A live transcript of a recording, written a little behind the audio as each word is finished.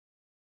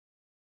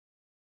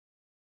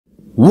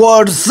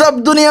What's up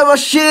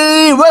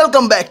Duniyabashi?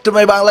 Welcome back to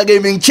my Bangla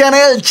gaming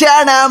channel.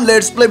 Chanam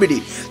Let's Play BD.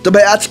 তো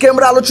ভাই আজকে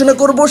আমরা আলোচনা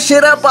করব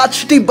সেরা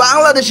 5টি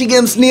বাংলাদেশি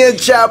গেমস নিয়ে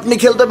যা আপনি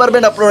খেলতে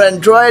পারবেন আপনার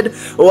অ্যান্ড্রয়েড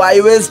ও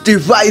আইওএস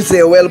ডিভাইসে।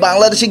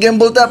 বাংলাদেশি গেম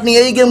বলতে আপনি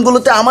এই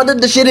গেমগুলোতে আমাদের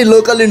দেশের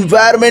লোকাল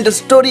এনভায়রনমেন্ট,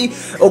 স্টোরি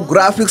ও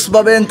গ্রাফিক্স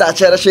পাবেন।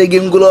 তাছাড়া সেই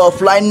গেমগুলো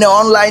অফলাইন না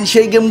অনলাইন,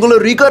 সেই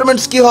গেমগুলোর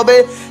রিকোয়ারমেন্টস কি হবে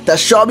তা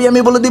সবই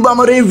আমি বলে দিব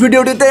আমার এই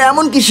ভিডিওটিতে।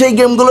 এমনকি সেই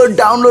গেমগুলোর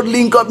ডাউনলোড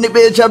লিঙ্ক আপনি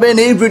পেয়ে যাবেন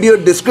এই ভিডিওর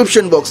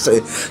ডেসক্রিপশন বক্সে।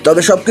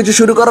 তবে সবকিছু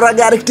শুরু করার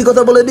আগে আরেকটি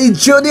কথা বলে দিই,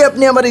 যদি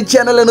আপনি আমার এই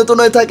চ্যানেলে নতুন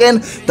হয়ে থাকেন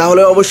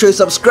তাহলে অবশ্যই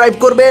সাবস্ক্রাইব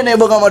করবেন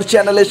এবং আমার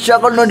চ্যানেলের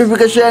সকল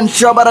নোটিফিকেশন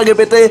সবার আগে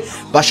পেতে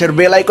পাশের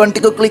বেল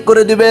আইকনটিকে ক্লিক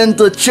করে দিবেন।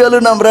 তো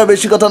চলুন আমরা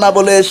বেশি কথা না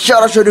বলে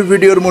সরাসরি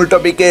ভিডিওর মূল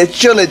টপিকে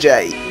চলে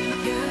যাই।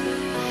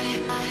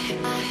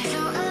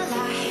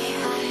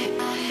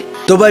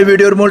 তো ভাই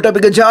ভিডিওর মূল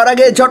টপিকে যাওয়ার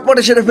আগে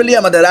ঝটপটে সেরে ফেলি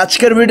আমাদের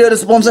আজকের ভিডিওর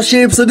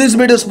sponsorship. So this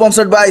video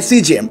sponsored by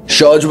CGM.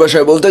 সহজ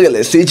ভাষায় বলতে গেলে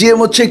সিজিএম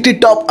হচ্ছে একটি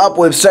টপ আপ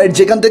ওয়েবসাইট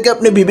যেখান থেকে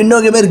আপনি বিভিন্ন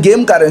গেমের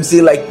game currency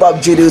like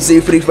PUBG, UC,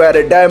 free fire,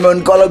 diamond,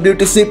 call of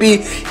duty, CP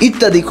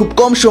ইত্যাদি খুব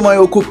কম সময়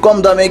ও খুব কম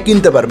দামে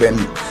কিনতে পারবেন।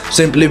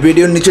 সিম্পলি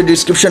ভিডিওর নিচে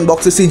ডিসক্রিপশন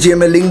বক্সে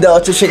সিজিএম এর লিঙ্ক দেওয়া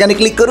আছে, সেখানে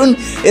ক্লিক করুন।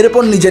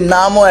 এরপর নিজের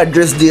নাম ও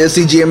অ্যাড্রেস দিয়ে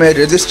সিজিএম এ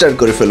রেজিস্টার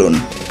করে ফেলুন।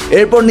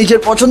 এরপর নিজের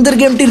পছন্দের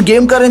গেমটির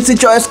গেম কারেন্সি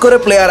চয়েস করে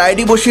প্লেয়ার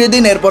আইডি বসিয়ে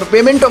দিন। এরপর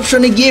পেমেন্ট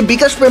অপশনে গিয়ে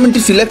বিকাশ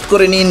পেমেন্টটি সিলেক্ট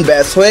করে নিন,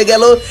 ব্যাস হয়ে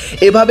গেল।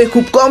 এভাবে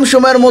খুব কম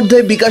সময়ের মধ্যে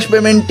বিকাশ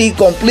পেমেন্টটি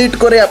কমপ্লিট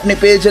করে আপনি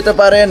পেয়ে যেতে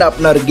পারেন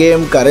আপনার গেম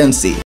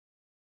কারেন্সি।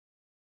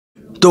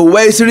 তো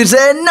ওয়াই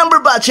সিরিজের নাম্বার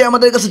 5-এ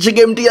আমাদের কাছে যে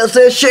গেমটি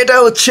আছে সেটা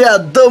হচ্ছে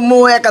আদম্য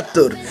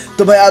 71।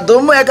 তো ভাই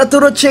আদম্য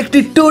 71 হচ্ছে একটি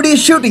 2D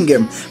শুটিং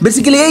গেম।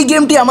 বেসিক্যালি এই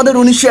গেমটি আমাদের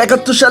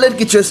 1971 সালের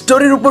কিছু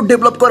স্টোরির উপর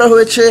ডেভেলপ করা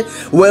হয়েছে।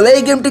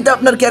 এই গেমটিতে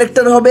আপনার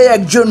ক্যারেক্টার হবে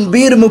একজন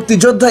বীর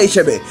মুক্তিযোদ্ধা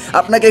হিসেবে।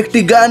 আপনাকে একটি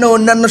গান ও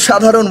অন্যান্য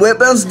সাধারণ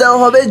ওয়েপন্স দেওয়া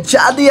হবে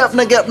যা দিয়ে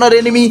আপনাকে আপনার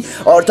এনিমি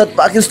অর্থাৎ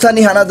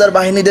পাকিস্তানি হানাদার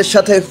বাহিনীদের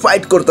সাথে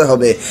ফাইট করতে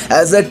হবে।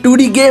 অ্যাজ এ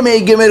 2D গেম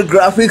এই গেমের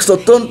গ্রাফিক্স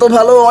অত্যন্ত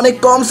ভালো, অনেক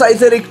কম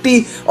সাইজের একটি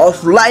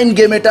অফলাইন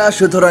গেম এটা।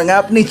 সুতরাং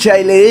আপনি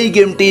চাইলে এই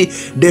গেমটি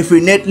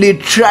ডেফিনেটলি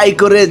ট্রাই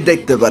করে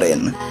দেখতে পারেন।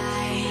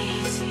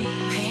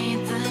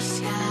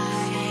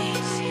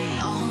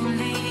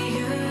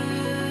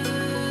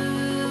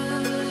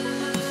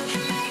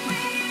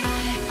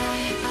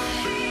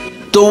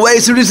 তো ওই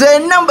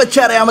সিরিজের নাম্বার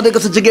 4-এ আমাদের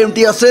কাছে যে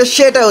গেমটি আছে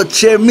সেটা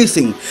হচ্ছে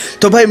মিসিং।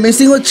 তো ভাই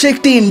মিসিং হচ্ছে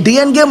একটি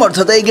ইন্ডিয়ান গেম,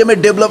 অর্থাৎ এই গেমের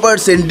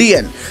ডেভেলপার্স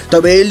ইন্ডিয়ান।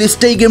 তবে এই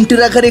লিস্টে এই গেমটি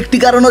রাখার একটি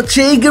কারণ হচ্ছে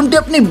এই গেমটি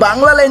আপনি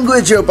বাংলা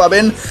ল্যাঙ্গুয়েজেও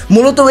পাবেন।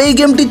 মূলত এই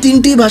গেমটি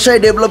 3টি ভাষায়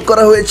ডেভেলপ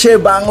করা হয়েছে,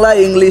 বাংলা,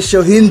 ইংলিশ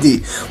ও হিন্দি।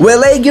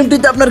 এই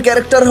গেমটিতে আপনার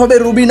ক্যারেক্টার হবে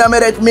রুবি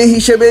নামের এক মেয়ে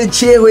হিসেবে,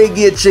 যে হয়ে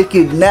গিয়েছে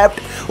কিডন্যাপড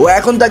ও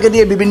এখন তাকে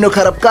দিয়ে বিভিন্ন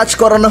খারাপ কাজ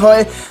করানো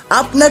হয়।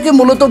 আপনাকে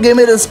মূলত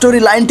গেমের স্টোরি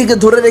লাইনটিকে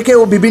ধরে রেখে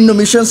ও বিভিন্ন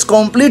মিশনস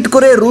কমপ্লিট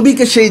করে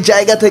রুবিকে সেই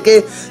জায়গা থেকে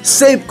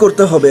সেভ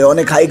করতে হবে।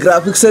 অনেক হাই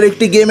গ্রাফিক্সের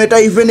একটি গেম এটা,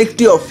 ইভেন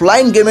একটি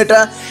অফলাইন গেম এটা,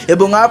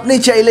 এবং আপনি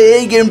চাইলে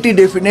এই গেমটি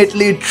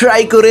ডেফিনেটলি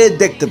ট্রাই করে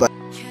দেখতে পারেন।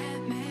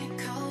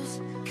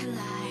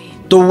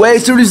 তো ওই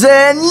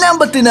সিরিজের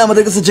নাম্বার 3-এ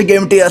আমাদের কাছে যে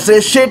গেমটি আছে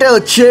সেটা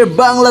হচ্ছে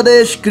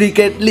বাংলাদেশ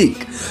ক্রিকেট লিগ।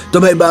 তো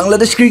ভাই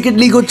বাংলাদেশ ক্রিকেট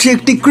লিগ হচ্ছে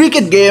একটি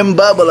ক্রিকেট গেম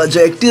বা বলা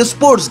যায় একটি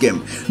স্পোর্টস গেম।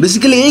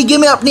 বেসিক্যালি এই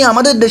গেমে আপনি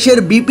আমাদের দেশের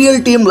BPL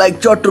team like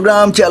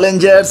Chittagong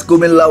Challengers,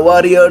 Comilla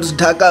Warriors,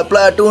 Dhaka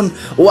platoon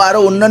ও আরও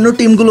অন্যান্য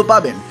টিমগুলো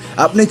পাবেন।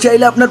 আপনি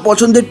চাইলে আপনার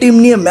পছন্দের টিম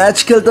নিয়ে ম্যাচ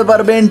খেলতে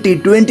পারবেন,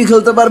 টি20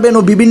 খেলতে পারবেন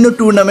ও বিভিন্ন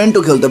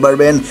টুর্নামেন্টও খেলতে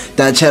পারবেন।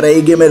 তাছাড়া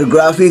এই গেমের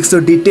গ্রাফিক্স ও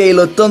ডিটেইল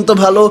অত্যন্ত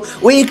ভালো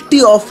ও একটি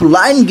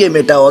অফলাইন গেম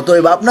এটা।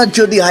 অতএব আপনার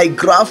যদি হাই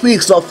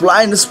গ্রাফিক্স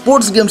অফলাইন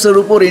স্পোর্টস গেমসের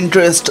উপর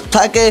ইন্টারেস্ট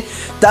থাকে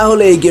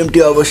তাহলে এই গেমটি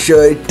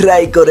অবশ্যই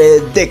ট্রাই করে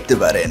দেখতে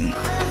পারেন।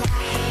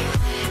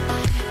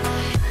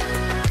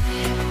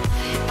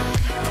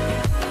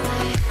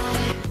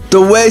 তো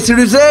ওয়াই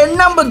সিরিজের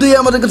নাম্বার 2-এ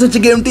আমাদের কাছে যে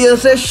গেমটি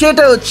আছে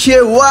সেটা হচ্ছে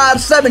ওয়ার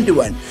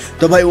 71।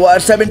 তো ভাই ওয়ার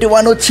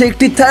 71 হচ্ছে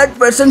একটি থার্ড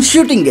পারসন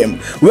শুটিং গেম।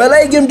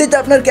 এই গেমটিতে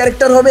আপনার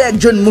ক্যারেক্টার হবে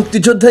একজন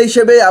মুক্তিযোদ্ধা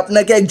হিসেবে।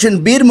 আপনাকে একজন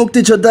বীর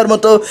মুক্তিযোদ্ধার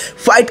মতো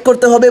ফাইট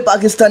করতে হবে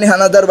পাকিস্তানি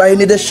হানাদার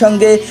বাহিনীদের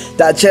সঙ্গে।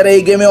 তাছাড়া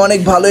এই গেমে অনেক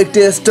ভালো একটি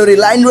স্টোরি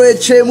লাইন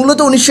রয়েছে। মূলত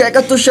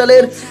 1971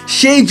 সালের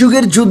সেই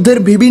যুগের যুদ্ধের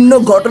বিভিন্ন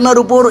ঘটনার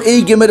উপর এই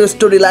গেমের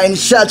স্টোরি লাইন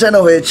সাজানো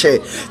হয়েছে।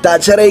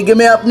 তাছাড়া এই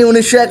গেমে আপনি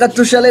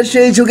 1971 সালের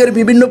সেই যুগের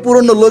বিভিন্ন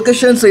পুরনো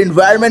লোকেশন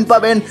এনভায়রনমেন্ট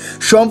পাবেন।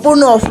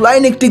 সম্পূর্ণ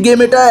অফলাইন একটি গেম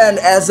এটা, and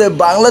as a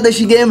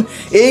Bangladeshi game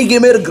এই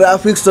গেমের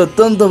গ্রাফিক্স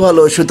অত্যন্ত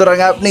ভালো। সুতরাং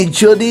আপনি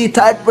যদি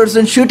থার্ড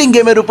পারসন শুটিং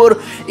গেমের উপর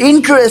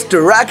ইন্টারেস্ট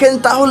রাখেন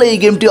তাহলে এই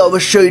গেমটি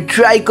অবশ্যই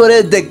ট্রাই করে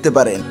দেখতে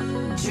পারেন।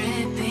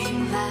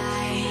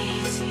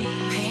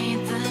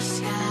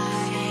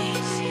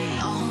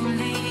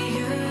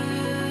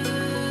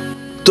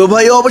 তো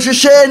ভাই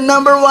অবশেষে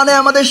নাম্বার 1-এ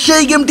আমাদের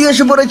সেই গেমটি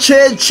এসে পড়েছে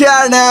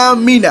চায়না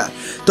মিনা।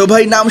 তো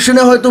ভাই নাম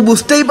শুনে হয়তো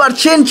বুঝতেই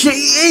পারছেন যে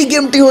এই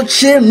গেমটি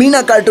হচ্ছে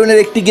মিনা কার্টুনের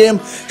একটি গেম।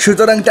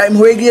 সুতরাং টাইম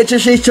হয়ে গিয়েছে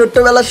সেই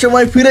ছোট্টবেলার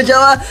সময় ফিরে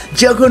যাওয়া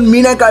যখন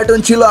মিনা কার্টুন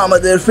ছিল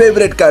আমাদের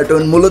ফেভারিট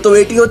কার্টুন। মূলত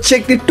এটি হচ্ছে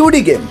একটি 2D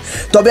গেম।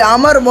 তবে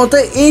আমার মতে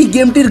এই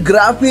গেমটির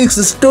গ্রাফিক্স,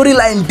 স্টোরি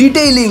লাইন,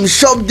 ডিটেইলিং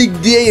সব দিক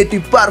দিয়ে এটি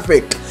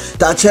পারফেক্ট।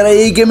 তাছাড়া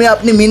এই গেমে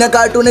আপনি মিনা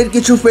কার্টুনের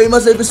কিছু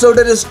ফেমাস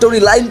এপিসোডের স্টোরি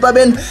লাইন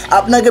পাবেন।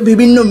 আপনাকে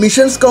বিভিন্ন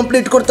মিশনস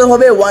কমপ্লিট করতে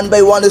হবে, 1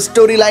 বাই 1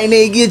 স্টোরি লাইনে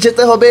এগিয়ে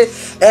যেতে হবে।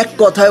 এক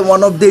কথায়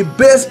ওয়ান অফ দি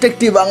বেস্ট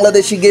একটি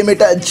বাংলাদেশি গেম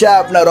এটা, যা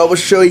আপনার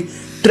অবশ্যই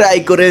ট্রাই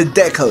করে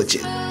দেখা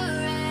উচিত।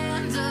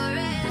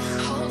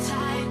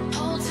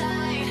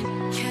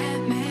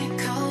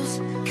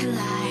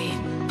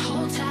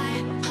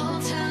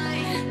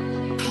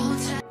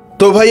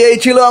 তো ভাই এই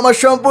ছিল আমার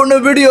সম্পূর্ণ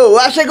ভিডিও।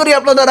 আশা করি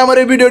আপনাদের আমার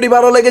এই ভিডিওটি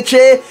ভালো লেগেছে।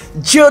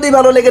 যদি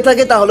ভালো লেগে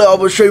থাকে তাহলে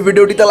অবশ্যই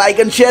ভিডিওটিতে লাইক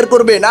এন্ড শেয়ার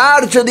করবেন।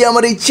 আর যদি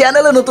আমার এই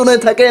চ্যানেলে নতুন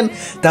হয়ে থাকেন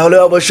তাহলে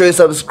অবশ্যই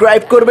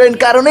সাবস্ক্রাইব করবেন,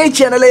 কারণ এই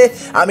চ্যানেলে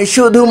আমি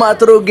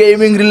শুধুমাত্র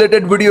গেমিং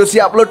রিলেটেড ভিডিওসই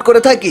আপলোড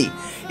করে থাকি।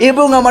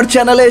 এবং আমার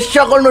চ্যানেলের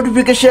সকল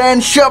নোটিফিকেশন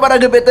সবার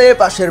আগে পেতে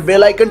পাশের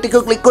বেল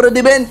আইকনটিকেও ক্লিক করে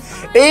দিবেন।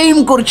 এইম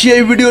করছি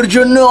এই ভিডিওর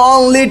জন্য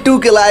অনলি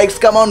 2K লাইকস।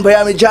 কামন ভাই,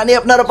 আমি জানি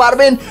আপনারা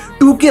পারবেন।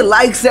 2K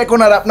লাইকস এখন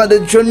আর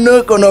আপনাদের জন্য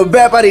কোনো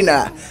ব্যাপারই না।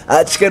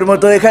 আজকের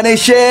মতো এখানেই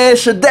শেষ,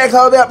 দেখা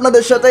হবে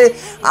আপনাদের সাথে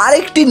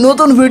আরেকটি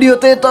নতুন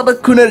ভিডিওতে।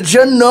 ততক্ষণের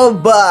জন্য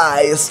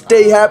by, stay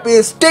happy,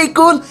 stay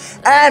cool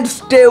and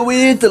stay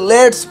with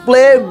let's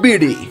play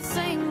BD.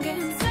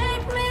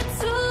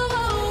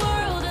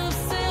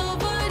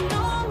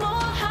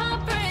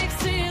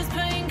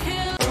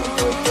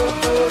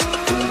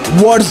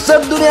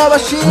 WhatsUp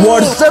দুনিয়াবাসী,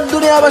 WhatsUp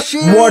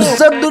দুনিয়াবাসী,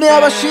 WhatsUp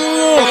দুনিয়াবাসী।